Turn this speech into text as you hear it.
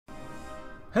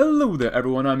Hello there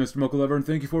everyone, I'm Mr. Mochalover, and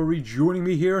thank you for rejoining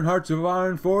me here in Hearts of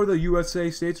Iron for the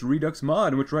USA States Redux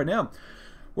mod, in which right now,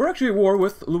 we're actually at war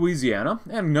with Louisiana,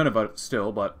 and none of us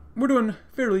still, but we're doing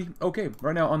fairly okay.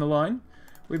 Right now on the line,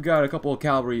 we've got a couple of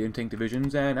cavalry and tank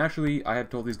divisions, and actually I have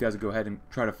told these guys to go ahead and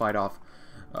try to fight off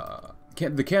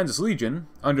the Kansas Legion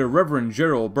under Reverend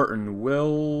Gerald Burton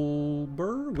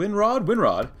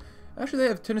Winrod. Actually, they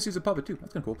have Tennessee's a puppet too.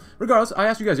 That's kind of cool. Regardless, I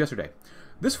asked you guys yesterday,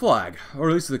 this flag, or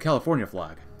at least the California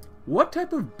flag, what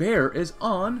type of bear is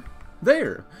on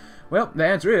there? Well, the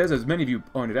answer is, as many of you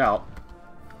pointed out,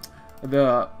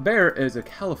 the bear is a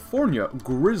California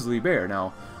grizzly bear.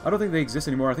 Now, I don't think they exist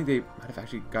anymore. I think they might have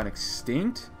actually gone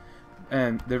extinct,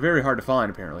 and they're very hard to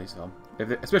find apparently. So,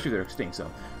 especially if they're extinct.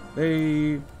 So,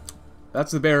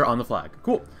 that's the bear on the flag.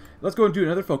 Cool. Let's go and do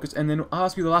another focus, and then I'll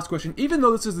ask you the last question. Even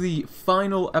though this is the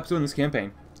final episode in this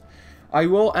campaign, I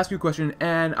will ask you a question,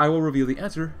 and I will reveal the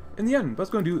answer in the end. Let's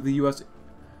go and do the U.S.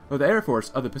 or the Air Force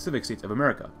of the Pacific States of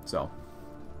America. So,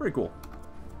 very cool.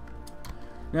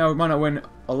 Now, we might not win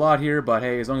a lot here, but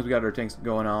hey, as long as we got our tanks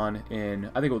going on, and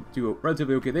I think we'll do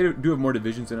relatively okay. They do have more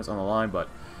divisions than us on the line, but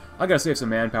I gotta save some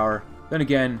manpower. Then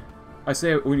again, I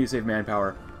say we need to save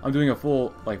manpower. I'm doing a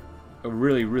full, like, a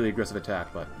really, really aggressive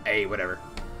attack, but hey, whatever.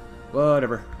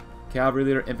 Whatever. Cavalry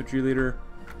leader, infantry leader,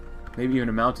 maybe even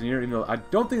a mountaineer. Even though I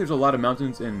don't think there's a lot of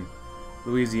mountains in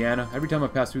Louisiana. Every time I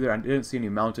passed through there, I didn't see any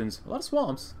mountains. A lot of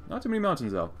swamps. Not too many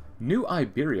mountains, though. New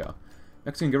Iberia.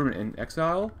 Mexican government in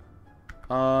exile?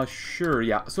 Sure,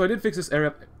 yeah. So I did fix this area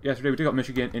up yesterday. We took out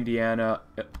Michigan, Indiana,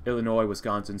 Illinois,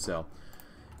 Wisconsin, so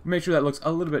made sure that looks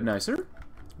a little bit nicer,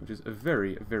 which is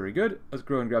very, very good. Let's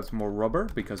go and grab some more rubber,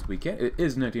 because we can. It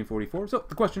is 1944. So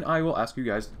the question I will ask you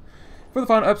guys for the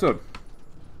final episode.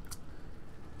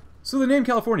 So the name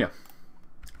California.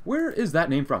 Where is that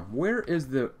name from? Where is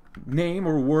the name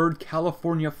or word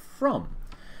California from?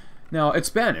 Now, it's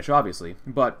Spanish, obviously,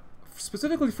 but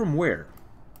specifically from where?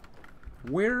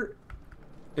 Where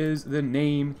is the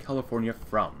name California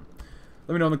from?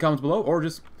 Let me know in the comments below, or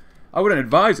just, I wouldn't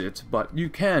advise it, but you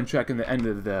can check in the end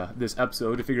of this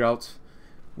episode to figure out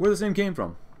where this name came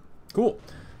from. Cool.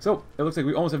 So, it looks like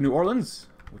we almost have New Orleans,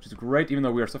 which is great, even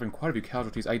though we are suffering quite a few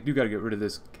casualties. I do got to get rid of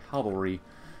this cavalry,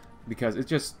 because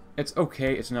it's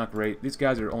okay, it's not great. These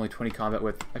guys are only 20 combat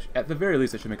width. At the very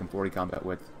least, I should make them 40 combat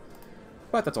width.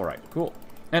 But that's alright, cool.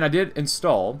 And I did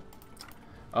install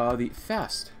the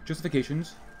fast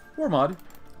justifications war mod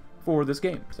for this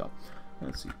game. So,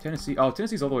 let's see, Tennessee. Oh,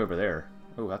 Tennessee's all the way over there.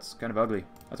 Oh, that's kind of ugly.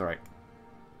 That's alright.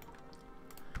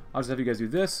 I'll just have you guys do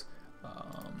this.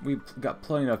 We've got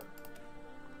plenty of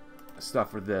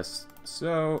stuff for this.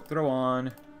 So, throw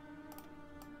on.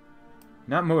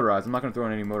 Not motorized. I'm not going to throw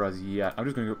in any motorized yet. I'm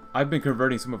just going to. I've been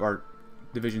converting some of our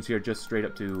divisions here just straight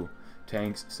up to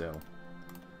tanks. So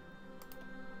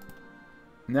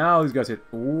now these guys hit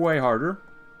way harder.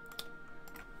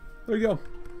 There you go.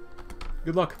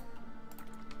 Good luck.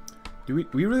 We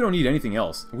really don't need anything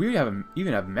else. We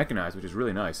even have mechanized, which is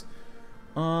really nice.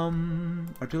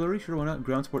 Artillery, sure, why not?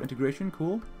 Ground support integration,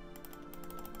 cool.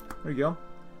 There you go.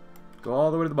 Go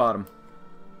all the way to the bottom.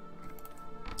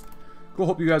 Cool,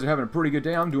 hope you guys are having a pretty good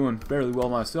day. I'm doing fairly well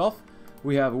myself.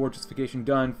 We have a war justification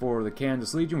done for the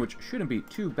Kansas Legion, which shouldn't be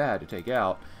too bad to take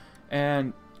out.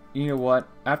 And you know what?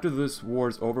 After this war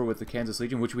is over with the Kansas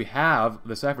Legion, which we have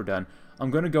the cipher done,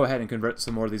 I'm going to go ahead and convert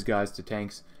some more of these guys to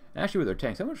tanks. And actually, with their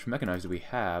tanks, how much mechanized do we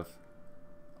have?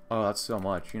 Oh, that's so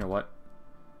much. You know what?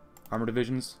 Armor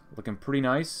divisions, looking pretty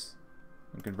nice.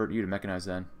 I'll convert you to mechanized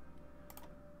then.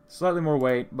 Slightly more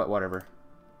weight, but whatever.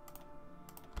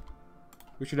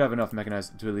 We should have enough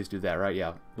mechanized to at least do that, right?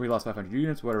 Yeah. We lost 500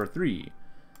 units, whatever. 3,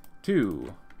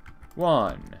 2,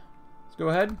 1. Let's go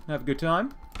ahead and have a good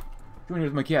time. Join here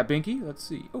with my cat Binky. Let's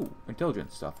see. Oh,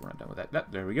 intelligence stuff. We're not done with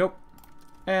that. There we go.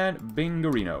 And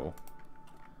Bingarino.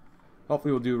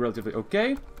 Hopefully we'll do relatively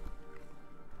okay.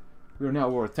 We are now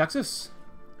at war with Texas.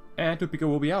 And Topeka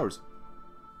will be ours.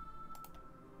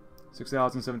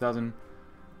 6,000, 7,000,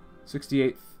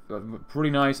 68. Pretty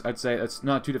nice, I'd say. It's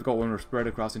not too difficult when we're spread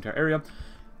across the entire area.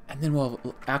 And then we'll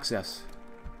have access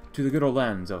to the good old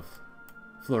lands of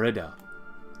Florida.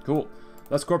 Cool.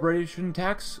 Less corporation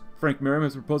tax. Frank Merriam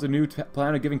has proposed a new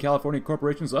plan of giving California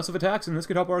corporations less of a tax, and this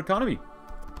could help our economy.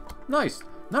 Nice.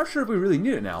 Not sure if we really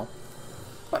need it now,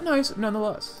 but nice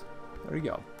nonetheless. There you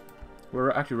go.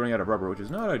 We're actually running out of rubber, which is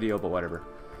not ideal, but whatever.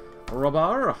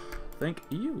 Rubber. Thank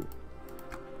you.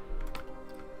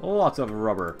 Lots of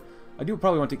rubber. I do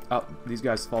probably want to take out these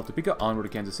guys to fall to Topeka, onward to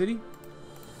Kansas City.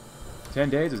 10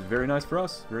 days is very nice for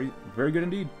us. Very, very good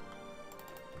indeed.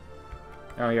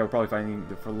 Oh yeah, we're probably finding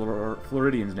the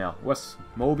Floridians now. West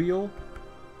Mobile.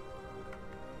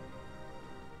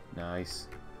 Nice.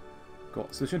 Cool.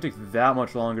 So it shouldn't take that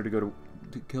much longer to go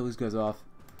to kill these guys off.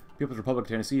 People's Republic of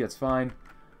Tennessee, that's fine.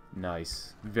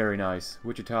 Nice. Very nice.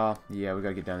 Wichita, yeah, we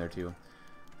gotta get down there too.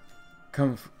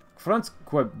 Confronts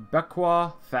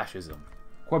Quebecois fascism.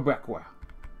 Quebecois.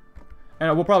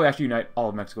 And we'll probably actually unite all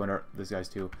of Mexico under these guys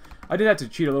too. I did have to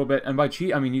cheat a little bit, and by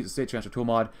cheat, I mean use the state transfer tool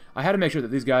mod. I had to make sure that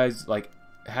these guys, like,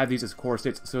 had these as core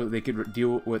states so that they could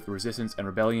deal with resistance and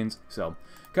rebellions. So,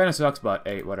 kind of sucks, but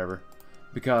hey, whatever.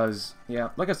 Because, yeah,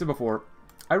 like I said before,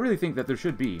 I really think that there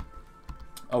should be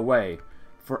a way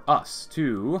for us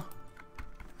to...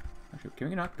 Actually, can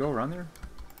we not go around there?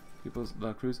 People's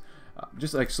crews?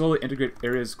 Just, like, slowly integrate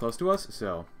areas close to us,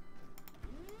 so...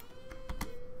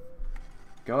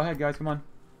 Go ahead, guys, come on.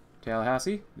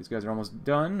 Tallahassee. These guys are almost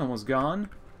done, almost gone.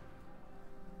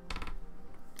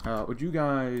 Would you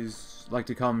guys like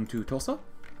to come to Tulsa?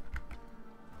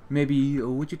 Maybe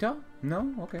Wichita?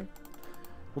 No? Okay.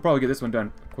 We'll probably get this one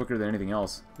done quicker than anything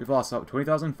else. We've lost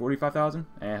 20,000, 45,000?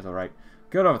 That's alright.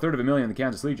 Killed off 1/3 in the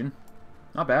Kansas Legion.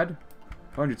 Not bad.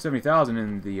 170,000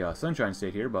 in the Sunshine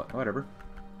State here, but whatever.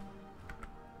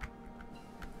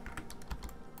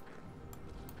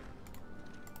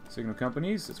 Signal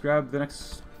companies. Let's grab the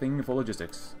next thing for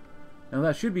logistics. Now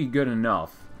that should be good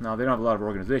enough. Now they don't have a lot of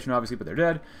organization, obviously, but they're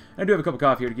dead. And I do have a cup of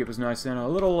coffee here to keep us nice and a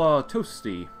little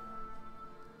toasty.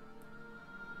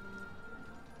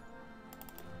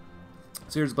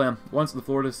 So here's the plan. Once the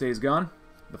Florida state is gone,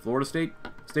 the Florida state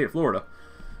of Florida,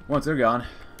 once they're gone,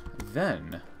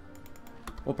 then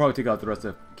we'll probably take out the rest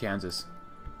of Kansas.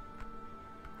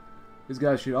 These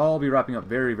guys should all be wrapping up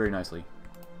very, very nicely.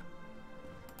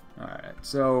 Alright,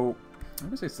 so I'm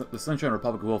going to say the Sunshine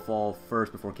Republic will fall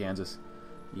first before Kansas.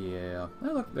 Yeah.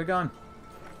 Oh, look, they're gone.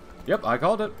 Yep, I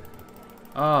called it.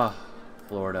 Ah,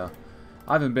 Florida.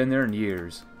 I haven't been there in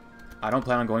years. I don't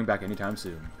plan on going back anytime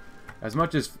soon. As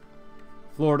much as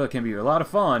Florida can be a lot of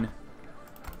fun,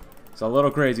 it's a little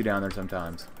crazy down there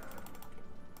sometimes.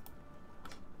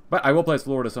 But I will play as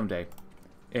Florida someday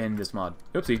in this mod.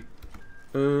 Oopsie.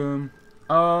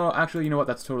 Oh, actually, you know what?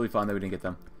 That's totally fine that we didn't get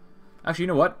them. Actually, you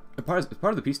know what? As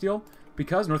part of the peace deal,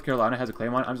 because North Carolina has a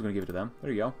claim on it, I'm just going to give it to them.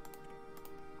 There you go.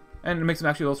 And it makes them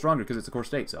actually a little stronger because it's a core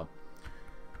state, so.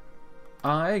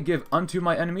 I give unto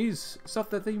my enemies stuff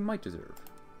that they might deserve.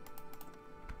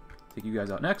 Take you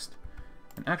guys out next.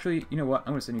 And actually, you know what?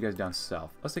 I'm going to send you guys down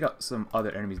south. Let's take out some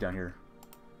other enemies down here.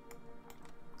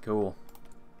 Cool.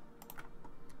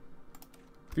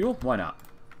 Fuel? Why not?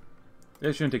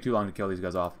 It shouldn't take too long to kill these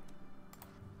guys off.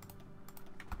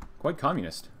 Quite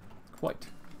communist. Quite.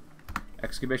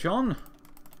 Excavation.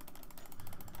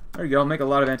 There you go. Make a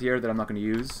lot of anti-air that I'm not going to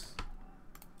use.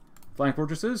 Flying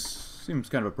fortresses. Seems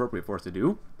kind of appropriate for us to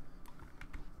do.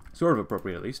 Sort of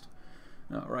appropriate, at least.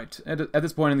 Alright. At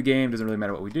this point in the game, doesn't really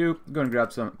matter what we do. Go and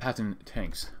grab some patent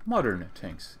tanks. Modern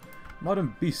tanks.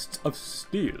 Modern beasts of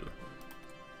steel.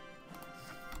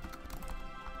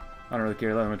 I don't really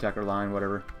care. Let them attack our line,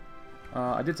 whatever.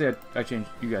 I did say I changed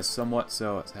you guys somewhat,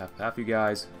 so it's half you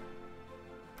guys.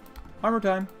 Armor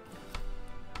time.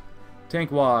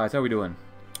 Tank-wise, how we doing?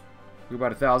 We're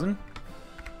about 1,000.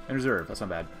 And reserve, that's not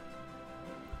bad.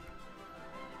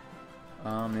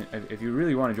 If you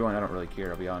really want to join, I don't really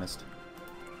care, I'll be honest.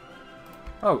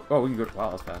 Oh, we can go.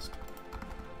 Wow, that's fast.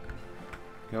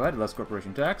 Go ahead, less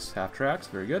corporation tax, half tracks,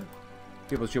 very good.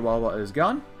 People's Chihuahua is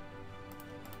gone.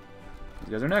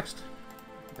 These guys are next.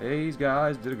 These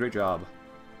guys did a great job.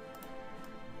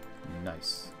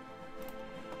 Nice.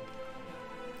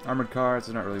 Armored cars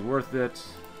is not really worth it.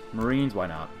 Marines, why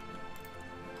not?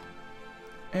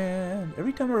 And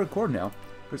every time I record now,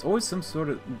 there's always some sort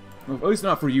of... Well, at least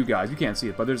not for you guys, you can't see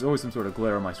it, but there's always some sort of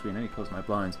glare on my screen. I need to close my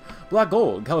blinds. Black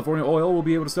gold. California oil will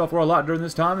be able to sell for a lot during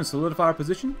this time and solidify our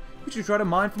position. We should try to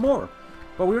mine for more.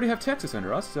 But we already have Texas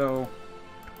under us, so...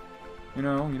 You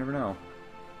know, you never know.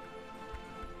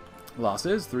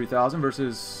 Losses, 3,000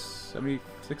 versus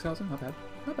 76,000. Not bad.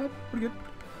 Not bad. Pretty good.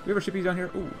 We have our shippies down here.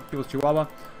 Ooh, people's Chihuahua.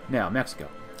 Now, Mexico.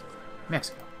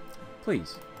 Mexico.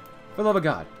 Please. For the love of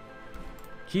God.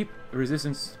 Keep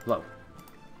resistance low.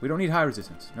 We don't need high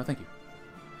resistance. No, thank you.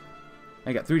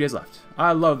 I got 3 days left.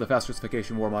 I love the fast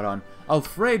justification war mod on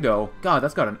Alfredo. God,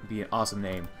 that's gotta be an awesome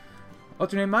name.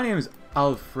 What's your name? My name is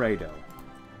Alfredo.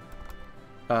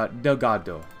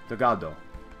 Delgado. Delgado.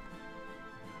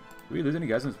 Did we lose any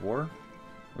guys in this war?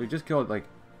 We just killed, like,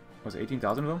 was it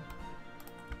 18,000 of them?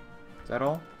 Is that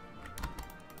all?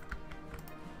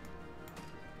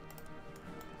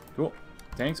 Cool.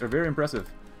 Tanks are very impressive.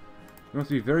 You must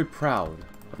be very proud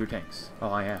of your tanks. Oh,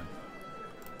 I am.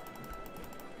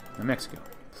 Now, Mexico.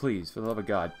 Please, for the love of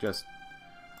God, just...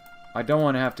 I don't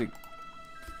want to have to...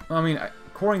 I mean,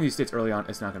 coring these states early on,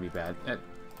 it's not going to be bad.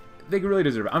 they really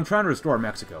deserve it. I'm trying to restore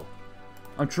Mexico.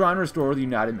 I'm trying to restore the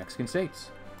United Mexican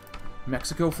States.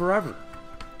 Mexico forever.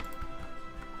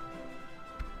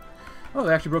 Oh,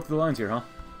 they actually broke through the lines here, huh?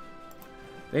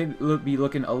 They'd be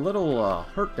looking a little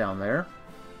hurt down there.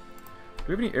 Do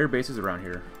we have any air bases around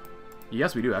here?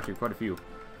 Yes, we do, actually, quite a few.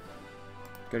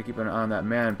 Gotta keep an eye on that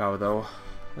manpower, though.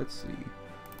 Let's see.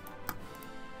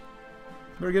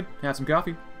 Very good. Had some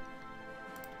coffee.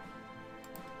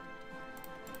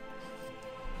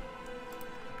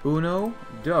 Uno,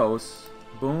 dos,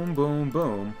 boom, boom,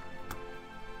 boom.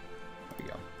 There we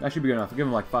go. That should be good enough. I'll give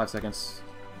them like 5 seconds.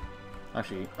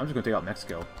 Actually, I'm just gonna take out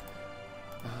Mexico.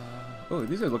 Oh,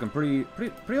 these are looking pretty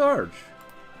large.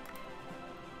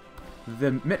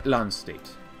 The Mitlan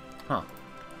State. Huh.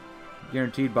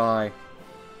 Guaranteed by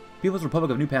People's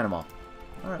Republic of New Panama.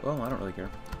 Alright, well, I don't really care.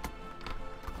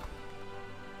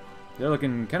 They're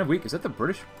looking kind of weak. Is that the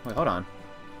British? Wait, hold on.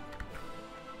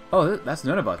 Oh, that's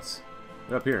Nunavut's.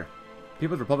 They're up here.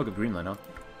 People's Republic of Greenland, huh?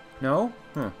 No?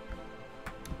 Huh.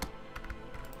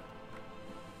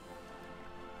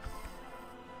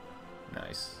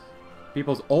 Nice.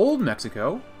 People's Old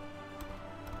Mexico.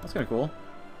 That's kind of cool.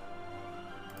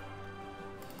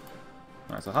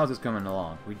 Alright, so how's this coming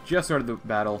along? We just started the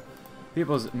battle.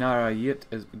 People's Narayit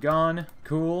is gone.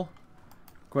 Cool.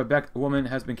 Quebec woman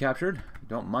has been captured.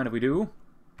 Don't mind if we do.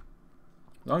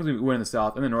 As long as we win in the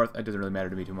south. In the north, it doesn't really matter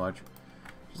to me too much.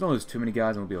 Just don't lose too many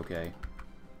guys and we'll be okay.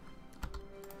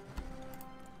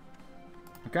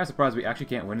 I'm kind of surprised we actually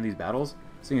can't win in these battles,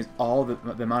 seeing as all the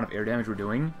amount of air damage we're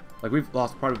doing. Like, we've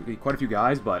lost probably quite a few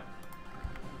guys, but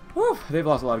whew, they've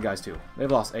lost a lot of guys too. They've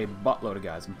lost a buttload of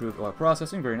guys. Improved oil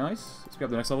processing, very nice. Let's grab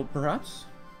the next level, perhaps.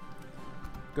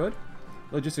 Good.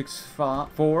 Logistics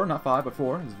 4, not 5, but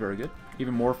 4 is very good.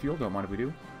 Even more fuel, don't mind if we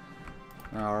do.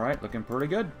 Alright, looking pretty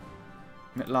good.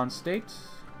 Mitlan State.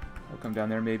 We'll come down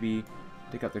there, maybe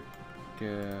take out the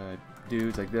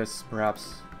dudes like this,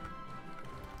 perhaps.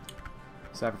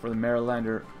 Cypher for the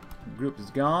Marylander group is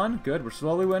gone. Good, we're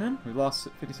slowly winning. We've lost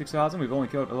 56,000. We've only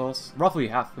killed roughly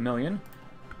 500,000.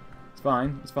 It's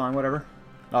fine, whatever.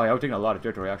 Oh yeah, we're taking a lot of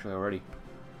territory actually already.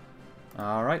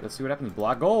 Alright, let's see what happens.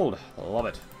 Black gold. Love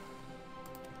it.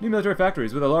 New military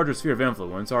factories with a larger sphere of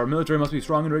influence. Our military must be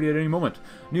strong and ready at any moment.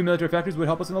 New military factories would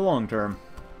help us in the long term.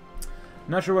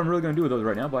 Not sure what I'm really going to do with those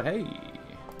right now, but hey,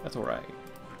 that's alright.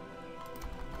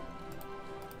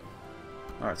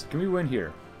 Alright, so can we win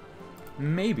here?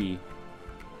 Maybe.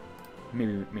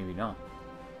 Maybe not.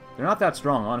 They're not that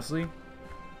strong, honestly.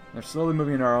 They're slowly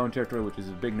moving into our own territory, which is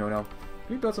a big no-no.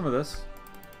 Can we build some of this?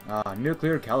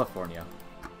 Nuclear California.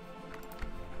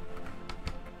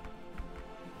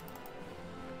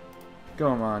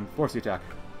 Come on, force the attack.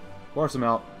 Force them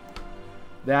out.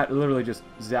 That literally just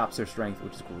zaps their strength,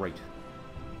 which is great.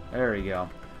 There you go.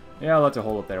 Yeah, let's a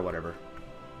hole up there, whatever.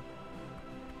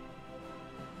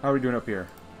 How are we doing up here?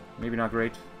 Maybe not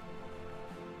great.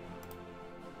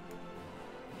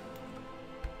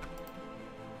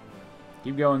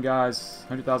 Keep going, guys.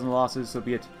 100,000 losses, so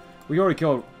be it. We already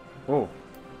killed... Oh.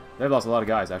 They've lost a lot of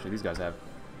guys, actually. These guys have.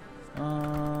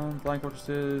 Flying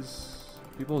fortresses...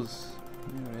 People's...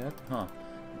 Huh.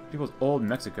 People's Old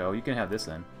Mexico. You can have this,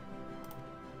 then.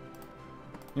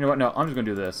 You know what? No, I'm just gonna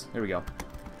do this. There we go.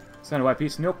 Sign a white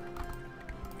piece. Nope.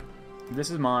 This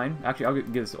is mine. Actually, I'll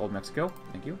give this to Old Mexico.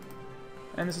 Thank you.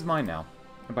 And this is mine now.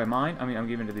 And by mine, I mean I'm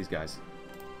giving it to these guys.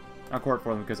 I'll court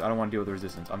for them because I don't want to deal with the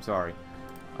resistance. I'm sorry.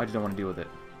 I just don't want to deal with it.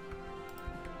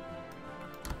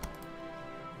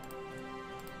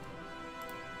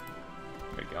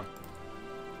 There you go.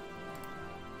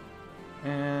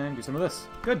 And do some of this.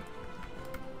 Good.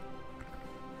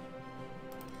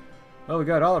 Well, we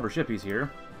got all of our shippies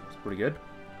here. It's pretty good.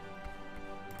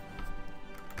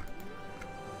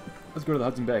 Let's go to the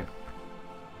Hudson Bay.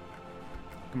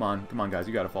 Come on, guys.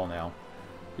 You gotta fall now.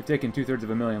 You've taken 2/3 of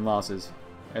a million losses.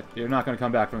 You're not gonna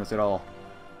come back from this at all.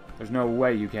 There's no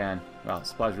way you can. Wow,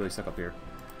 supplies really suck up here.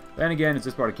 Then again, it's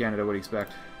this part of Canada. What do you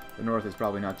expect? The north is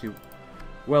probably not too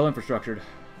well infrastructured.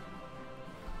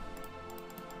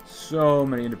 So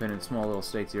many independent, small little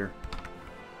states here.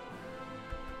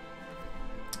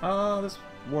 This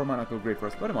war might not go great for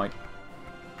us, but it might.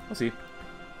 We'll see.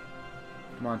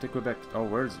 Come on, take Quebec. Oh,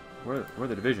 where are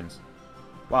the divisions?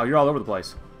 Wow, you're all over the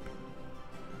place.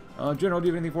 General, do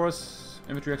you have anything for us?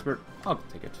 Infantry expert. I'll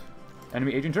take it.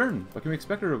 Enemy agent turn. What can we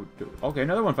expect her to do? Okay,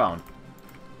 another one found.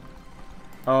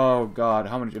 Oh god,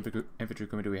 how many infantry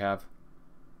equipment do we have?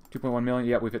 2.1 million?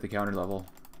 Yeah, we've hit the counter level.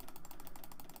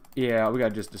 Yeah, we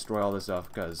gotta just destroy all this stuff,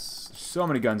 because there's so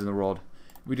many guns in the world.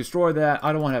 If we destroy that,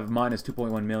 I don't want to have minus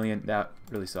 2.1 million. That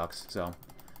really sucks, so...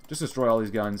 just destroy all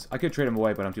these guns. I could trade them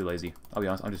away, but I'm too lazy. I'll be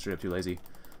honest, I'm just straight up too lazy.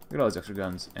 Look at all these extra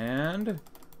guns. And...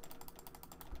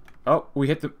 oh, we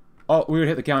hit the... oh, we would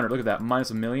hit the counter. Look at that.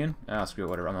 -1 million. Ah, screw it,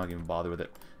 whatever. I'm not even bother with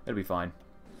it. It'll be fine.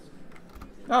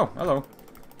 Oh, hello.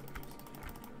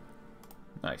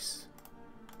 Nice.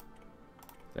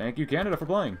 Thank you, Canada, for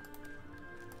playing.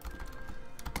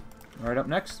 Alright, up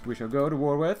next, we shall go to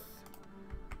war with...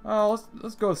 oh,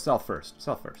 let's go with South first.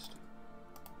 South first.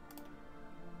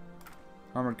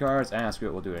 Armored cars. Ah, screw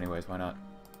it. We'll do it anyways. Why not?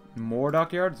 More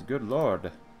dockyards? Good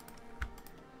lord.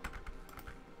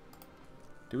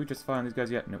 Did we just find these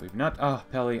guys yet? No, we've not. Ah, oh,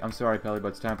 Pelly. I'm sorry, Pelly, but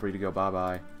it's time for you to go.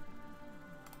 Bye-bye.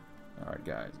 Alright,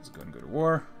 guys. Let's go and go to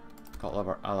war. Call all of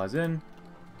our allies in.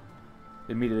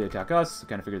 Immediately attack us. I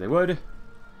kind of figured they would.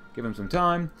 Give them some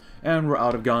time. And we're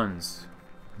out of guns.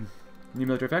 New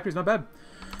military factories, not bad.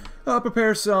 I'll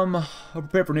prepare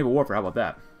for naval warfare. How about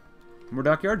that? More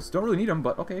dockyards? Don't really need them,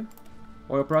 but okay.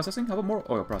 Oil processing? How about more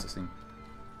oil processing?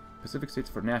 Pacific States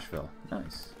for Nashville.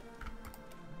 Nice.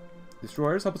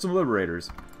 Destroyers? Help with some liberators.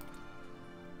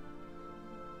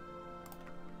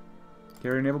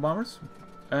 Carrier naval bombers?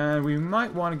 And we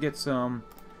might want to get some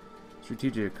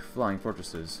strategic flying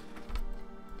fortresses.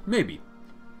 Maybe.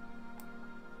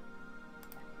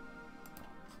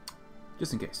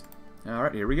 Just in case.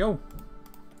 Alright, here we go.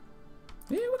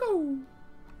 Here we go.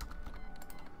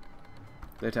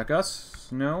 They attack us?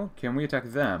 No. Can we attack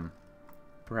them?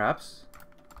 Perhaps.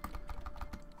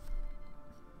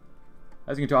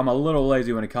 As you can tell, I'm a little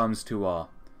lazy when it comes to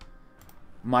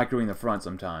microing the front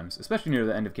sometimes, especially near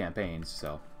the end of campaigns,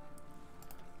 so.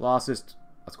 Losses,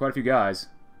 that's quite a few guys.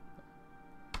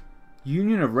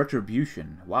 Union of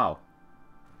Retribution. Wow.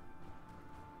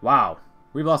 Wow.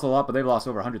 We've lost a lot, but they've lost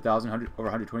over 100,000, over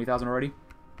 120,000 already.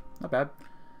 Not bad.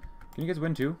 Can you guys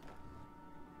win too?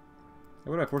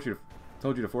 What would I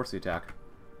told you to force the attack?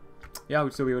 Yeah,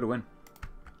 we'd still be able to win.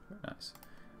 Very nice.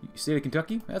 State of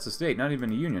Kentucky? That's a state, not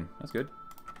even a union. That's good.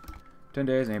 10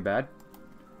 days ain't bad.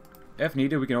 If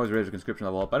needed, we can always raise the conscription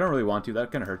level up. I don't really want to.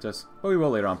 That kind of hurts us. But we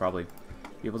will later on, probably.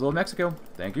 People's Old Mexico.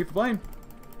 Thank you for playing.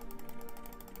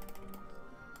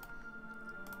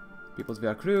 People's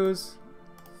Veracruz.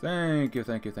 Thank you,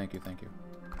 thank you, thank you, thank you.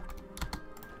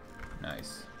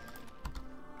 Nice.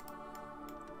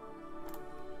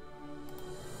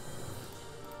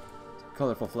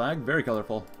 Colorful flag. Very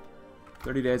colorful.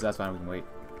 30 days, that's fine. We can wait.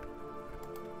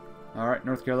 Alright,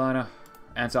 North Carolina.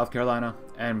 And South Carolina.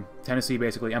 And Tennessee,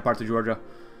 basically. And parts of Georgia.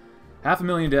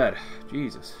 500,000 dead.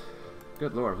 Jesus.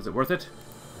 Good lord. Was it worth it?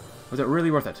 Was it really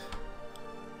worth it?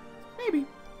 Maybe.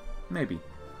 Maybe.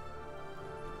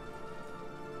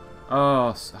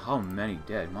 Oh, so how many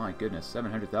dead? My goodness.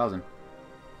 700,000.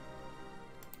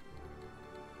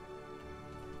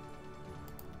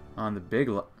 On the big...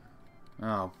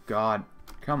 oh, God.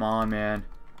 Come on, man.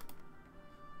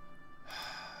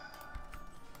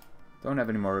 Don't have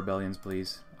any more rebellions,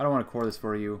 please. I don't want to core this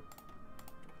for you.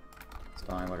 It's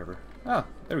fine, whatever. Oh,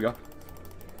 there we go.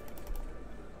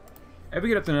 If we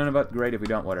get up to Nunavut, great. If we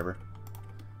don't, whatever.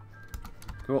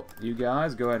 Cool. You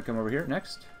guys, go ahead and come over here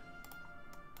next.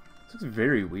 This looks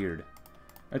very weird.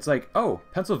 It's like, oh,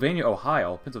 Pennsylvania,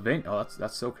 Ohio. Pennsylvania, oh,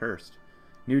 that's so cursed.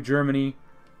 New Germany.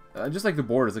 Just like the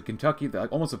borders, like Kentucky,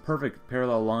 like almost a perfect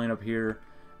parallel line up here.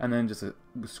 And then just a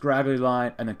scraggly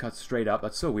line, and then cuts straight up.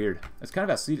 That's so weird. It's kind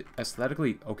of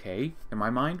aesthetically okay in my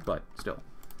mind, but still.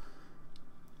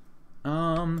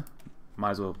 Might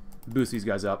as well boost these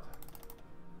guys up.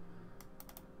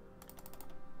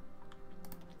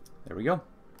 There we go.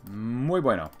 Muy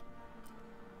bueno.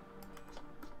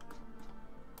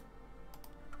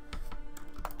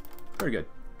 Very good.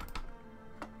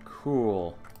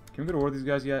 Cool. Can we go to war with these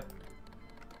guys yet?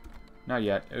 Not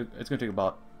yet. It's going to take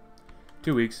about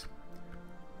 2 weeks.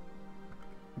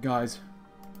 Guys,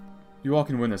 you all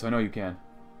can win this. I know you can.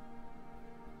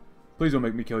 Please don't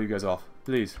make me kill you guys off.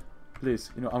 Please.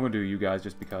 Please. You know, I'm going to do you guys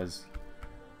just because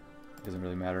it doesn't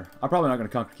really matter. I'm probably not going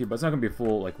to conquer Cuba. It's not going to be a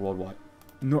full, like, worldwide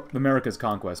North America's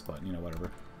conquest, but, you know,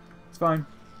 whatever. It's fine.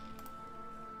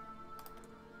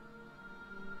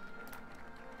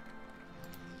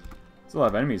 It's a lot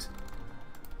of enemies.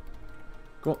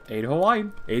 Cool. Aid Hawaii.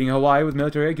 Aiding Hawaii with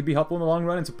military aid could be helpful in the long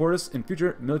run and support us in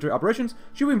future military operations.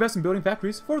 Should we invest in building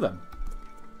factories for them?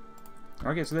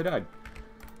 Okay, so they died.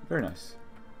 Very nice.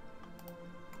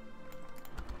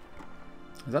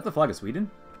 Is that the flag of Sweden?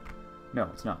 No,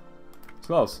 it's not. It's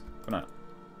close, but not.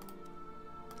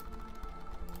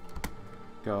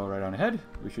 Go right on ahead.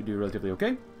 We should do relatively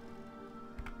okay.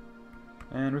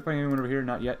 And we're fighting anyone over here?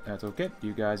 Not yet. That's okay.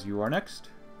 You guys, you are next.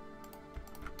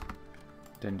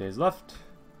 10 days left.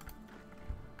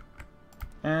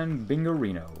 And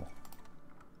Bingo-rino.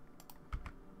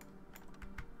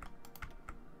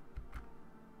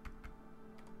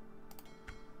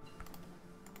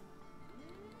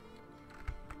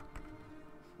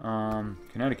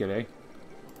 Connecticut, eh?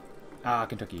 Ah,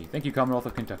 Kentucky. Thank you, Commonwealth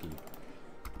of Kentucky.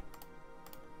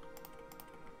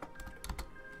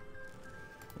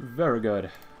 Very good.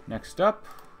 Next up,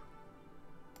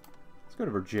 let's go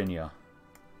to Virginia.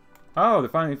 Oh, they're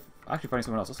finally actually finding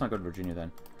someone else. Let's not go to Virginia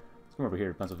then. Let's come over here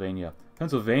to Pennsylvania.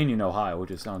 Pennsylvania and Ohio, which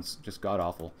just sounds just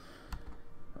god-awful.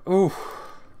 Ooh.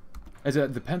 Is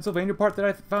it the Pennsylvania part that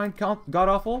I find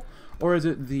god-awful? Or is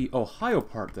it the Ohio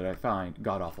part that I find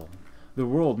god-awful? The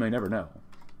world may never know.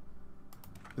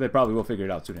 But they probably will figure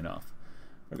it out soon enough.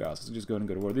 Regardless, let's just go ahead and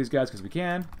go to war with these guys because we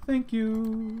can. Thank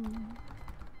you.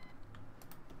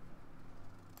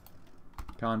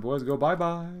 Convoys go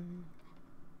bye-bye.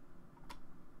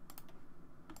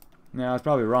 Now, it's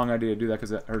probably a wrong idea to do that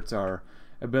because it hurts our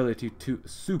ability to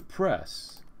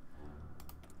suppress.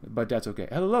 But that's okay.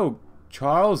 Hello,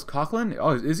 Charles Coughlin.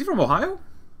 Oh, is he from Ohio?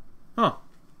 Huh.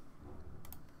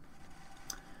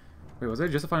 Wait, was I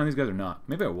justifying these guys or not?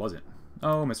 Maybe I wasn't.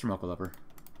 Oh, Mr. Muckleupper.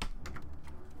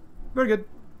 Very good.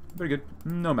 Very good.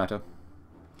 No matter.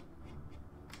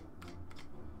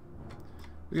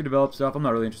 We can develop stuff. I'm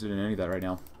not really interested in any of that right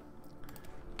now.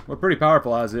 We're pretty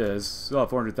powerful as is. Still have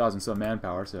 400,000 some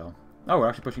manpower, so... Oh, we're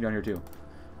actually pushing down here too.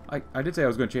 I did say I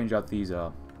was going to change out these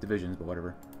divisions, but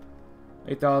whatever.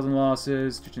 8,000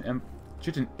 losses.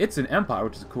 It's an empire,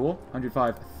 which is cool.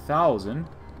 105,000.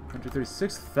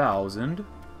 136,000.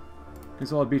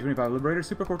 Consolidate B-25 Liberator.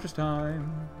 Super Fortress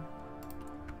time.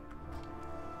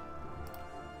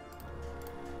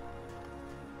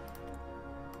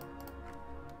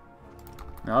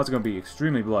 Now that's going to be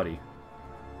extremely bloody.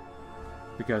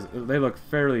 Because they look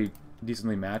fairly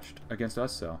decently matched against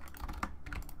us, so...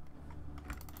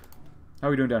 How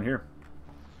are we doing down here?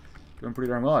 Doing pretty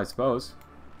darn well, I suppose.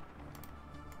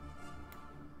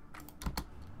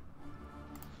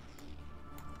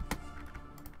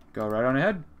 Go right on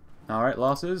ahead. Alright,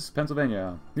 losses.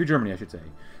 Pennsylvania. New Germany, I should say.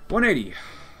 180.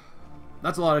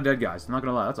 That's a lot of dead, guys. I'm not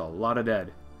gonna lie, that's a lot of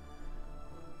dead.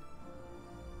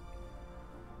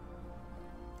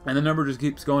 And the number just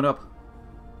keeps going up.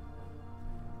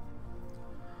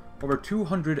 Over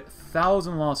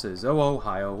 200,000 losses. Oh,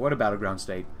 Ohio. What a battleground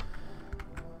state.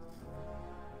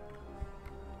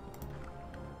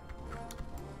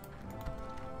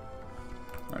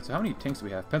 Alright, so how many tanks do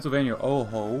we have? Pennsylvania,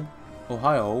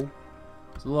 Ohio.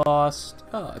 It's lost.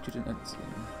 I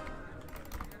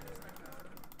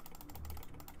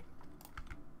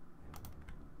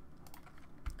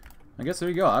guess there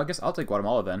you go. I guess I'll take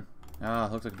Guatemala then.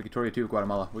 Looks like Victoria too,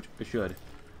 Guatemala, which it should.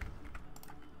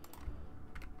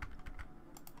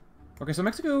 Okay, so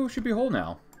Mexico should be whole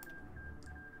now.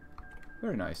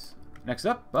 Very nice. Next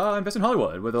up, invest in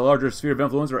Hollywood. With a larger sphere of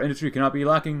influence, our industry cannot be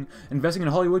lacking. Investing in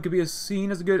Hollywood could be seen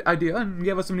as a good idea and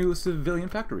give us some new civilian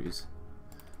factories.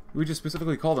 We just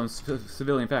specifically call them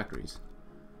civilian factories.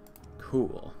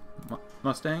 Cool.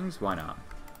 Mustangs? Why not?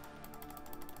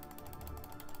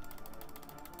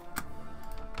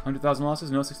 100,000 losses?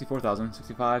 No, 64,000.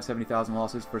 65, 70,000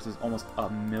 losses versus almost a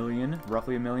million.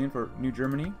 Roughly a million for New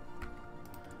Germany.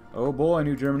 Oh boy,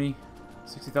 New Germany.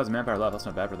 60,000 manpower left. That's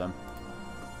not bad for them.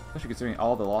 Especially considering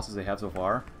all the losses they have so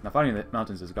far. Now, fighting the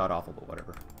mountains is god-awful, but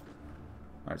whatever.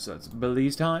 Alright, so it's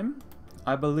Belize time.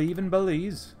 I believe in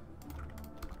Belize.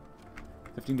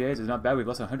 15 days is not bad. We've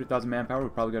less than 100,000 manpower.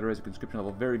 We've probably got to raise the conscription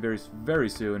level very, very, very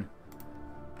soon.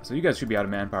 So you guys should be out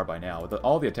of manpower by now. With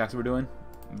all the attacks we're doing,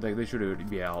 they should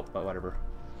be out, but whatever.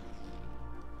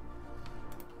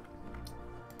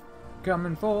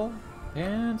 Coming for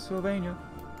Pennsylvania.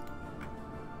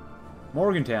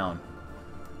 Morgantown.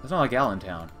 That's not like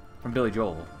Allentown from Billy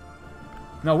Joel.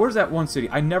 Now, where's that one city?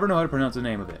 I never know how to pronounce the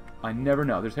name of it. I never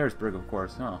know. There's Harrisburg, of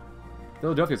course. Huh.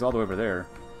 Philadelphia's all the way over there.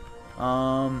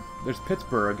 There's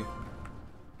Pittsburgh.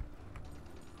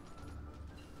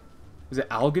 Is it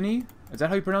Allegheny? Is that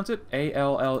how you pronounce it?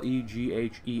 A-L-L-E-G-H-E-N-Y?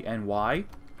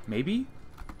 Maybe?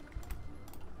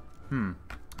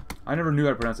 I never knew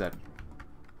how to pronounce that.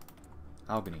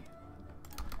 Allegheny.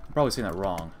 I'm probably saying that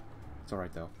wrong. It's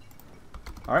alright, though.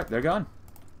 Alright, they're gone.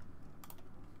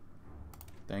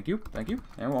 Thank you, thank you.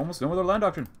 And we're almost done with our land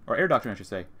doctrine. Or air doctrine, I should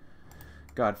say.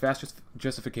 God, fast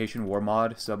justification, war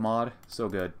mod, sub mod. So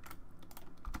good.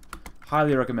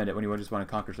 Highly recommend it when you just want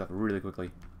to conquer stuff really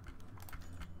quickly.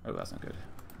 Oh, that's not good.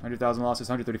 100,000 losses,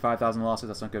 135,000 losses.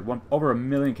 That's not good. Over 1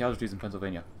 million casualties in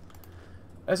Pennsylvania.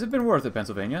 Has it been worth it,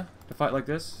 Pennsylvania, to fight like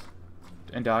this?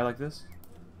 And die like this?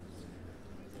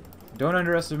 Don't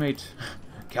underestimate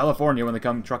California when they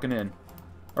come trucking in.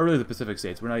 Or really the Pacific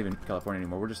States. We're not even California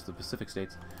anymore. We're just the Pacific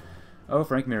States. Oh,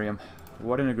 Frank Merriam.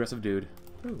 What an aggressive dude.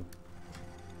 Ooh.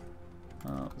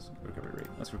 Recovery rate.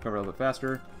 Let's recover a little bit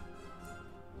faster.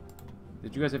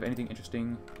 Did you guys have anything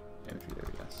interesting? Infantry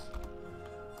there, yes.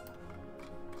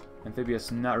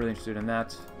 Amphibious, not really interested in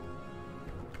that.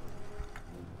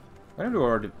 What happened to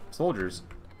our soldiers?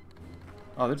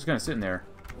 Oh, they're just kind of sitting there.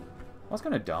 Well, that's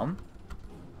kind of dumb.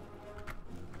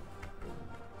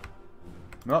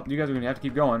 Well, you guys are going to have to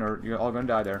keep going, or you're all going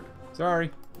to die there.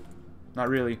 Sorry. Not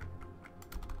really.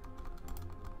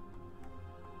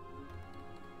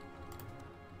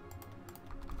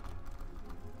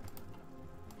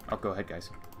 Oh, go ahead, guys.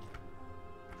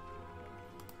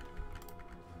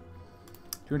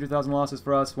 200,000 losses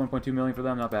for us, 1.2 million for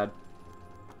them, not bad.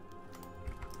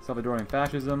 Salvadorian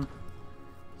fascism.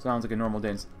 Sounds like a normal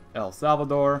day in El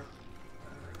Salvador.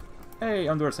 Hey,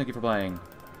 Honduras, thank you for playing.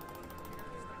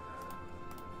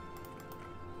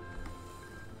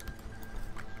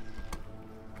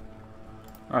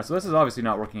 Alright, so this is obviously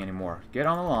not working anymore. Get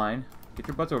on the line. Get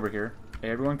your butts over here. Hey,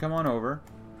 everyone come on over.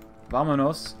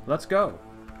 Vamonos. Let's go.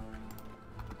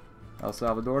 El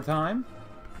Salvador time.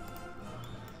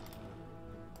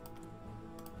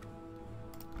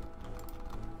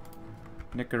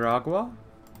 Nicaragua.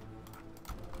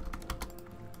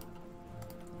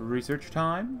 Research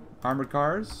time. Armored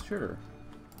cars. Sure.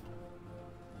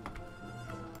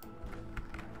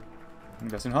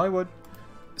 Invest in Hollywood.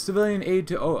 Civilian aid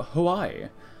to Hawaii.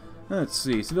 Let's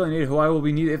see. Civilian aid to Hawaii will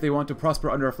be needed if they want to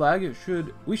prosper under our flag.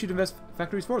 We should invest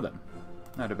factories for them.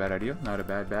 Not a bad idea. Not a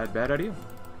bad idea.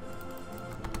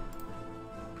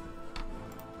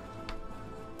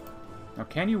 Now,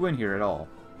 can you win here at all?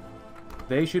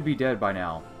 They should be dead by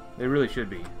now. They really should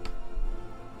be.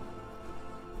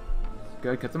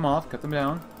 Good. Cut them off. Cut them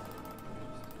down.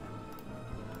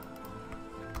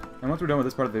 And once we're done with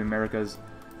this part of the Americas,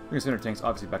 we're going to send our tanks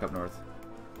obviously back up north.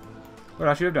 What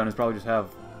I should have done is probably just have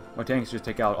my tanks just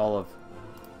take out all of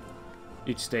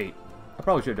each state. I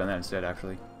probably should have done that instead,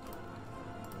 actually.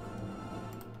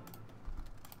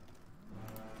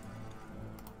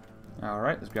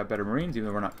 Alright, let's grab better Marines, even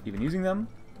though we're not even using them.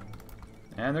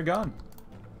 And they're gone.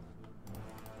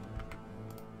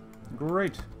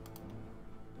 Great.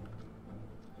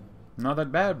 Not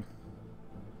that bad.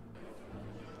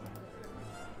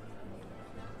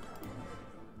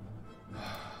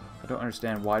 I don't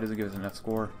understand why it doesn't give us enough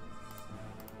score.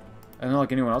 I don't know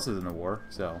like anyone else is in the war,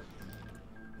 so.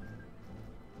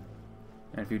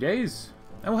 In a few days,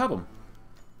 and we'll have them.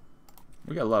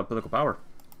 We got a lot of political power.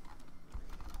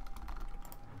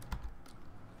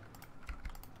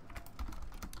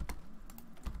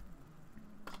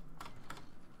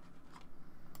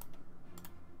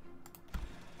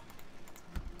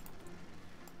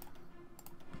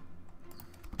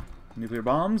 Nuclear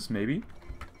bombs, maybe.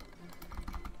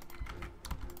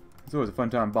 It's always a fun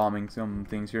time bombing some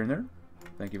things here and there.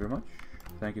 Thank you very much.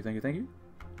 Thank you, thank you, thank you.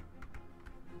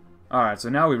 Alright, so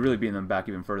now we've really beaten them back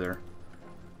even further.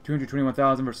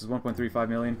 221,000 versus 1.35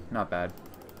 million. Not bad.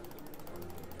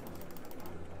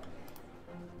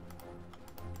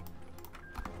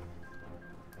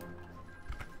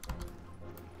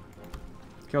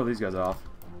 Kill these guys off.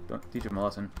 Don't teach them a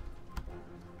lesson.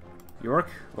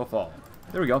 York will fall.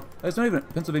 There we go. It's not even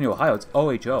Pennsylvania, Ohio. It's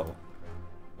OHO.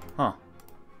 Huh.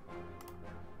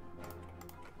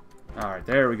 Alright,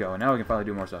 there we go. Now we can finally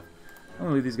do more stuff. I'm going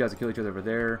to leave these guys to kill each other over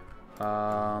there.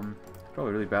 Probably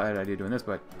a really bad idea doing this,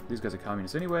 but these guys are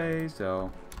communists anyway,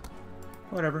 so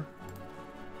whatever.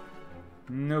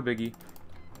 No biggie.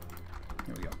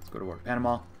 Here we go. Let's go to war with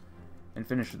Panama and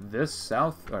finish this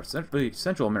South, or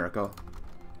Central America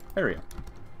area.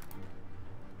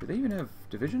 Do they even have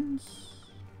divisions?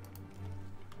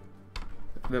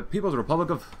 The People's Republic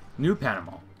of New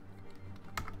Panama.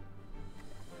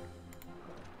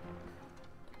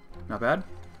 Not bad.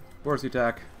 Force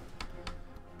attack.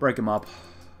 Break them up.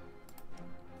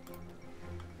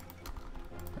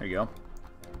 There you go.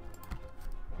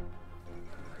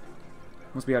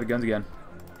 Must be out of guns again.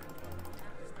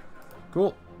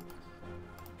 Cool.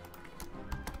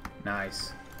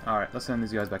 Nice. Alright, let's send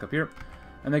these guys back up here.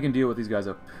 And they can deal with these guys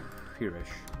up here-ish.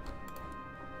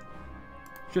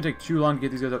 Should take too long to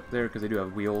get these guys up there because they do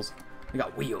have wheels. They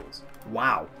got wheels.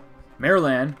 Wow.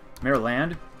 Maryland.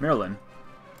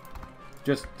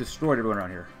 Just destroyed everyone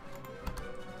around here.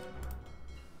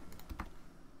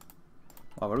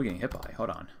 Wow, what are we getting hit by? Hold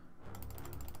on.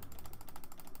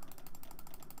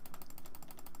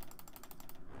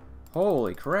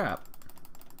 Holy crap.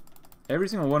 Every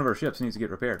single one of our ships needs to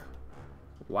get repaired.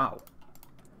 Wow.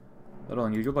 A little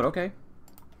unusual, but okay.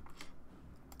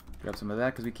 Grab some of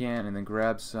that because we can, and then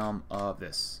grab some of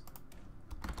this.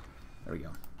 There we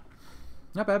go.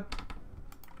 Not bad.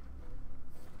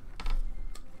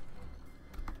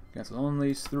 Cancel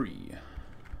only 3,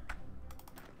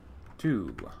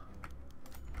 2,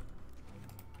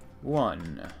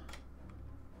 1.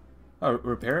 Oh,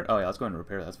 repair it? Oh yeah, let's go ahead and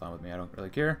repair it. That's fine with me. I don't really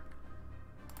care.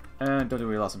 And don't think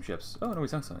we lost some ships. Oh, no, we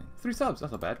sunk something. 3 subs.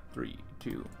 That's not bad. 3,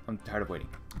 2. I'm tired of waiting.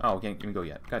 Oh, we can't even go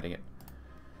yet. God dang it.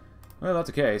 Well, that's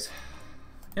the case.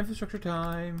 Infrastructure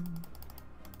time.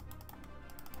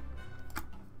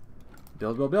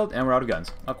 Build, build, build. And we're out of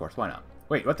guns. Of course, why not?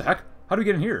 Wait, what the heck? How do we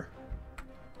get in here?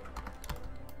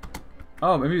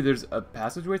 Oh, maybe there's a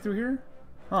passageway through here?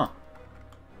 Huh.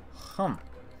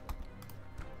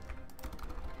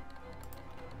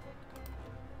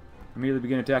 Immediately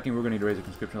begin attacking. We're going to need to raise the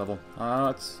conscription level.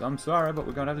 I'm sorry, but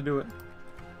we're going to have to do it.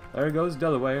 There goes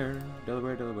Delaware.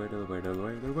 Delaware, Delaware, Delaware,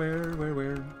 Delaware, Delaware,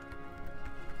 where?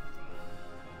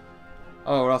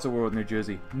 Oh, we're also war with New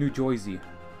Jersey. New Jersey.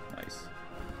 Nice.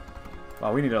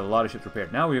 Wow, we need a lot of ships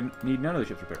repaired. Now we need none of the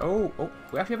ships repaired. Oh,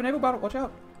 we actually have a naval battle. Watch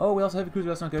out. Oh, we also have a cruiser.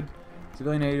 That's not good.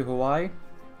 Civilian aid to Hawaii.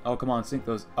 Oh, come on, sink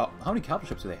those. Oh, how many capital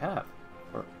ships do they have?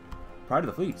 Or prior to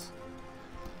the fleets.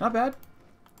 Not bad.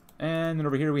 And then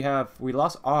over here we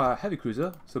lost our heavy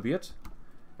cruiser, so be it.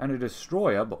 And a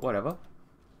destroyer, but whatever.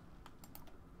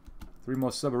 3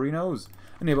 more submarinos.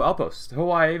 A naval outpost.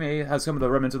 Hawaii may have some of the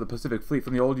remnants of the Pacific Fleet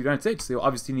from the old United States. They will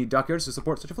obviously need dockyards to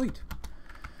support such a fleet.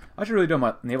 I should really done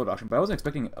my naval doctrine, but I wasn't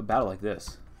expecting a battle like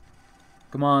this.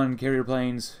 Come on, carrier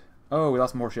planes. Oh, we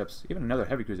lost more ships. Even another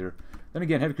heavy cruiser. Then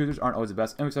again, heavy cruisers aren't always the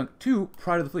best, and we sunk 2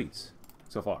 prior to the fleets.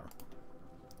 So far.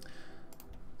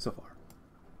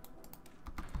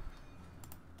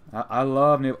 I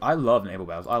love naval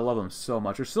battles. I love them so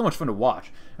much. They're so much fun to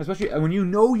watch, especially when you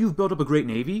know you've built up a great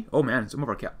navy. Oh man, some of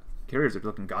our carriers are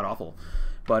looking god awful.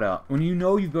 But when you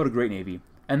know you've built a great navy,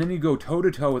 and then you go toe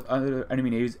to toe with other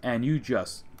enemy navies, and you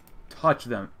just touch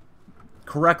them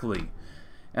correctly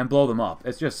and blow them up.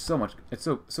 It's just so much. It's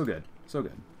so good, so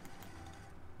good.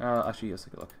 Actually, let's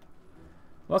take a look.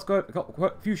 Let's go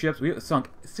a few ships. We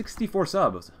sunk 64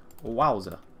 subs.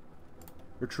 Wowza.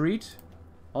 Retreat.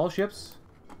 All ships.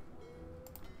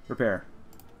 Repair.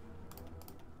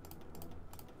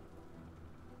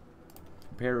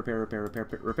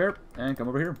 Repair, and come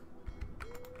over here.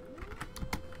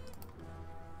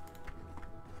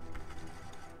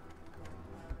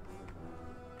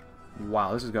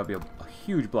 Wow, this is gonna be a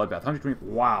huge bloodbath. 120.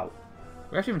 Wow.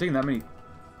 We actually haven't taken that many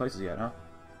places yet, huh?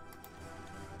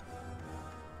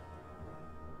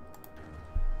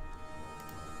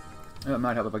 That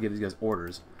might help if I give these guys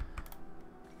orders.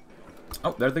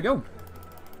 Oh, there they go.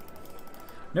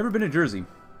 Never been to Jersey.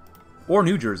 Or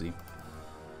New Jersey.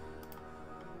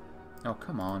 Oh,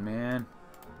 come on, man.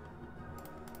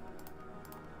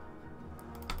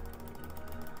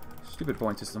 Stupid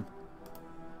point system.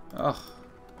 Ugh.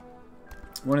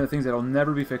 One of the things that'll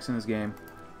never be fixed in this game.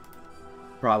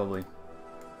 Probably.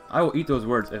 I will eat those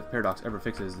words if Paradox ever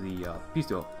fixes the peace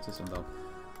deal system, though.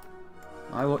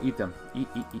 I will eat them. Eat.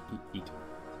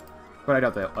 But I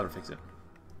doubt they'll ever fix it.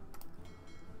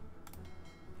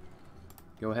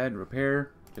 Go ahead and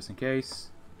repair, just in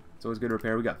case. It's always good to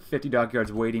repair. We got 50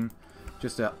 dockyards waiting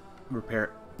just to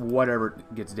repair whatever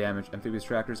gets damaged. Amphibious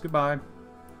tractors, goodbye.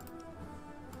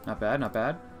 Not bad, not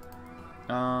bad.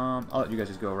 I'll let you guys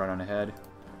just go right on ahead.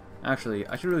 Actually,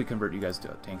 I should really convert you guys to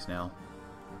tanks now.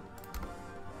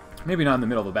 Maybe not in the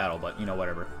middle of a battle, but, you know,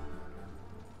 whatever.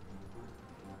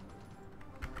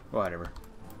 Whatever.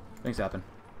 Things happen.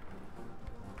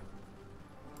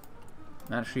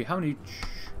 Actually, how many...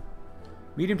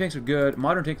 Medium tanks are good.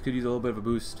 Modern tanks could use a little bit of a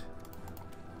boost.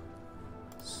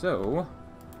 So,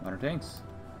 modern tanks.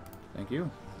 Thank you.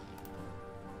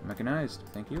 Mechanized.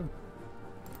 Thank you.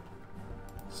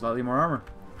 Slightly more armor.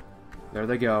 There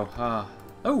they go.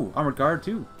 Oh, armored guard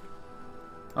too.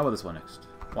 How about this one next?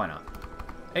 Why not?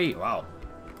 Hey, wow.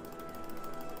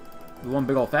 The one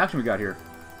big old faction we got here.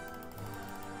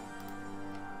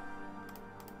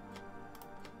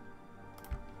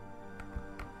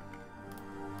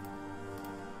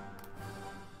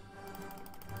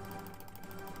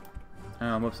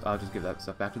 Whoops, I'll just give that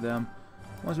stuff back to them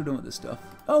once we're done with this stuff.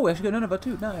 Oh, we actually got none of it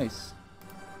too. Nice.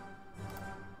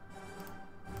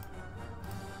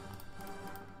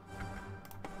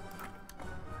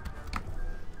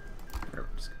 Here,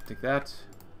 just take that.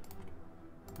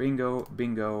 Bingo,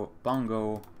 bingo,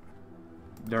 bongo,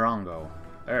 durango.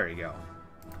 There you go.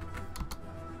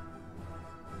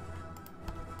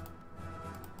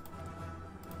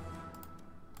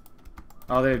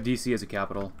 Oh, they have DC as a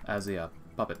capital, as a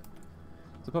puppet.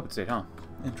 It's a puppet state, huh?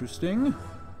 Interesting.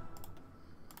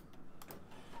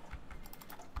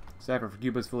 Cipher for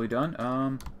Cuba is fully done.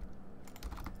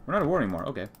 We're not at war anymore.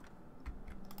 Okay.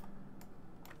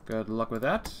 Good luck with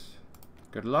that.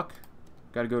 Good luck.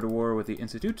 Gotta go to war with the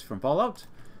Institute from Fallout.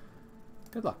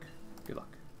 Good luck. Good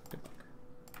luck. Good luck.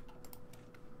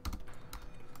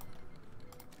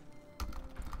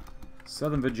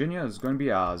 Southern Virginia is going to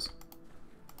be ours.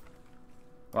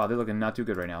 Wow, they're looking not too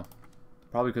good right now.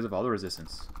 Probably because of all the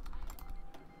resistance.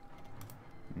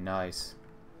 Nice.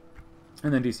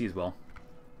 And then DC as well.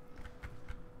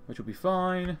 Which will be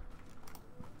fine.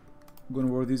 I'm going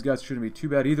to war with these guys. Shouldn't be too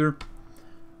bad either.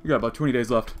 We got about 20 days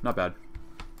left. Not bad.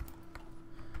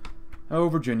 Oh,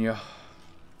 Virginia.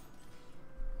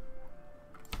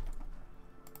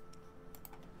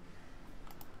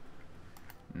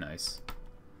 Nice.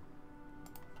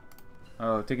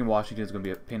 Oh, taking Washington is going to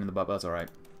be a pain in the butt, but that's alright.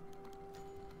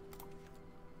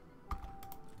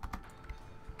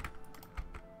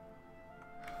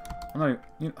 I'm not even,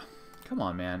 you know, come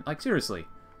on, man. Like, seriously.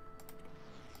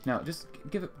 Now, just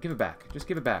give it back. Just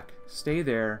give it back. Stay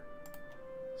there.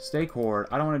 Stay core.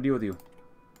 I don't want to deal with you.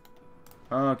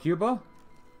 Cuba?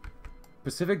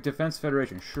 Pacific Defense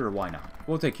Federation. Sure, why not?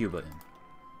 We'll take Cuba in.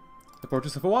 The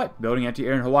Fortress of Hawaii. Building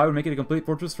anti-air in Hawaii would make it a complete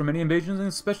fortress from any invasions, and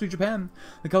especially Japan.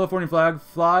 The California flag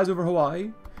flies over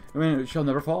Hawaii. I mean, it shall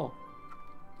never fall.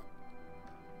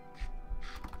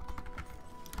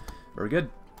 Very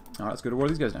good. Alright, let's go to war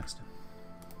with these guys next.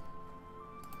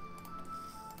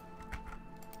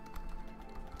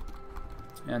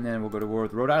 And then we'll go to war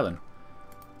with Rhode Island.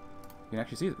 You can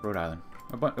actually see Rhode Island.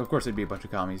 Of course, it'd be a bunch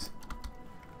of commies.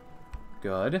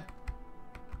 Good.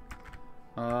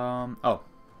 Oh.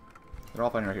 They're all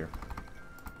fighting right here.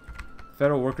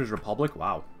 Federal Workers Republic?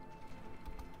 Wow.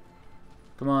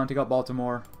 Come on, take out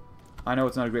Baltimore. I know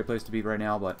it's not a great place to be right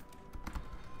now, but...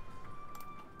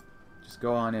 just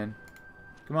go on in.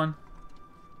 Come on.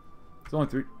 It's only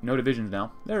 3... no divisions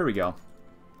now. There we go.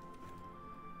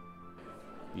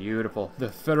 Beautiful. The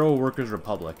Federal Workers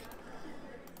Republic.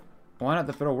 Why not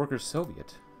the Federal Workers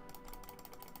Soviet?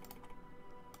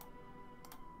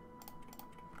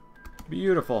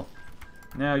 Beautiful.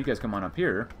 Now you guys come on up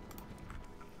here.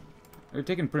 We've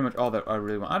taken pretty much all that I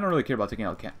really want. I don't really care about taking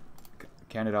out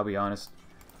Canada, I'll be honest.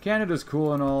 Canada's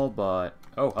cool and all, but...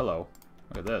 oh, hello.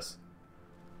 Look at this.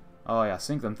 Oh yeah,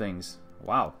 sink them things.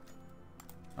 Wow.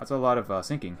 That's a lot of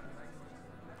sinking.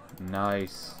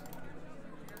 Nice.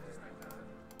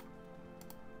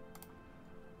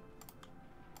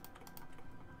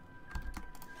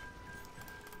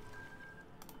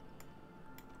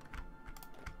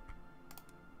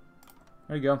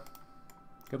 There you go.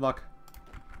 Good luck.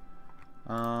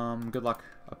 Good luck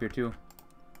up here too.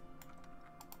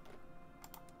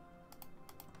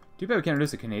 Too bad we can't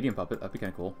introduce a Canadian puppet. That'd be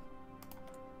kind of cool.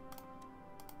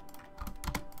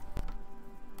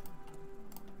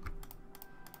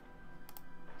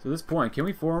 So at this point, can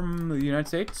we form the United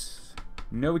States?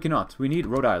 No, we cannot. We need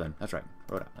Rhode Island. That's right,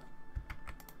 Rhode Island.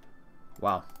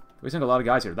 Wow. We sunk a lot of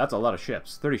guys here. That's a lot of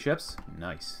ships. 30 ships?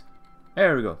 Nice.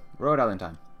 There we go. Rhode Island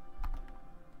time.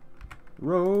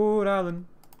 Rhode Island.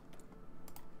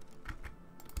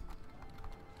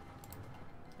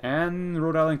 And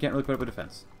Rhode Island can't really put up a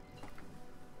defense.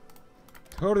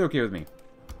 Totally okay with me.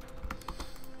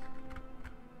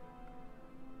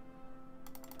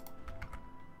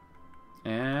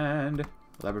 And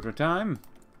laboratory time.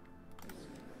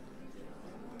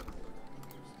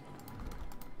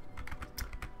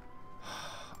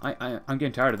 I'm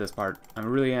getting tired of this part. I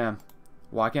really am.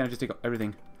 Why can't I just take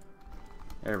everything?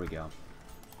 There we go.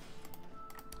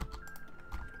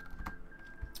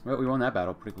 Well, we won that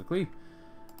battle pretty quickly.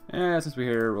 And since we're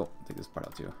here, we'll take this part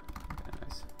out too. Okay,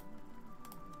 nice.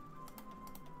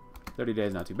 30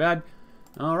 days, not too bad.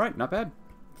 Alright, not bad.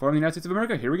 Forming the United States of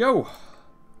America, here we go.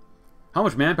 How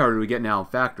much manpower do we get now?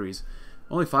 Factories.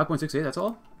 Only 5.68, that's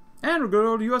all? And we're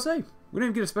going to USA. We didn't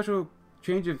even get a special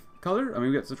change of color. I mean,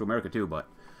 we got Central America too, but...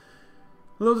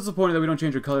 a little disappointed that we don't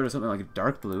change our color to something like a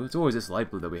dark blue. It's always this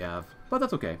light blue that we have. But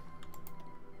that's okay.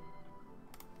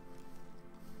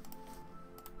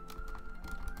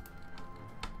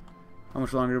 How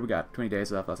much longer do we got? 20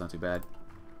 days left. That's not too bad.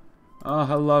 Oh,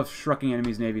 I love shrugging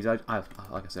enemies' navies. Like I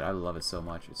said, I love it so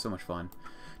much. It's so much fun.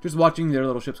 Just watching their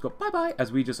little ships go bye-bye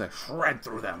as we just like shred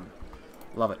through them.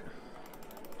 Love it.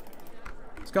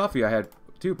 This coffee I had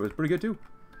too, but it was pretty good too.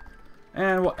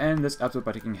 And we'll end this episode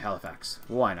by taking Halifax.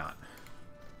 Why not?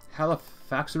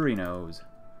 Halifaxerinos.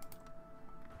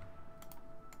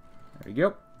 There you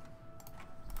go.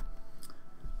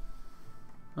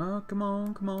 Oh, come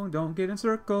on, don't get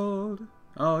encircled.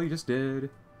 Oh, you just did.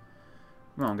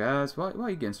 Come on, guys. Why are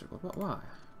you getting encircled?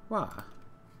 Why?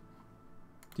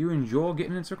 Do you enjoy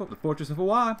getting encircled? The Fortress of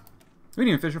Hawaii. We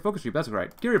need a Fisher focus sheet. That's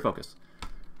right. Carrier focus.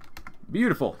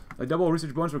 Beautiful. A double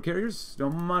research bonus for carriers.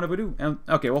 Don't mind if we do. And,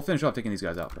 okay, we'll finish off taking these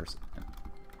guys out first.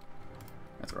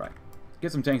 That's alright.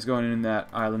 Get some tanks going in that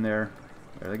island there.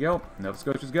 There they go. Nova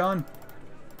Scotia's gone.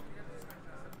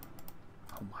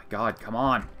 Oh my god, come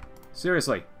on.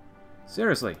 Seriously.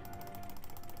 Seriously.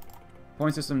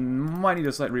 Point system might need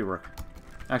a slight rework.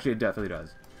 Actually, it definitely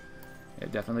does.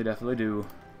 It definitely do.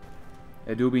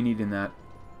 It do be needing that.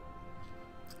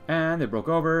 And they broke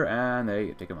over, and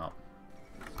they take him out.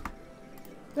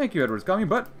 Thank you, Edward's coming,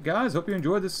 but guys, hope you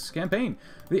enjoyed this campaign.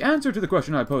 The answer to the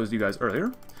question I posed to you guys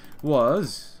earlier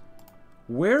was,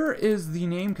 where is the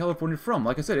name California from?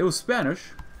 Like I said, it was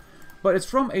Spanish, but it's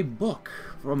from a book,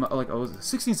 from like a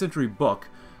 16th century book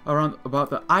around about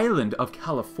the island of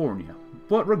California.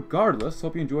 But regardless,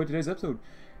 hope you enjoyed today's episode.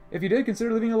 If you did,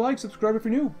 consider leaving a like, subscribe if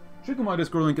you're new. Check out my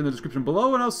Discord link in the description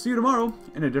below, and I'll see you tomorrow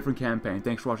in a different campaign.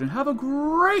 Thanks for watching. Have a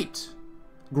great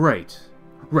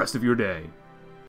rest of your day.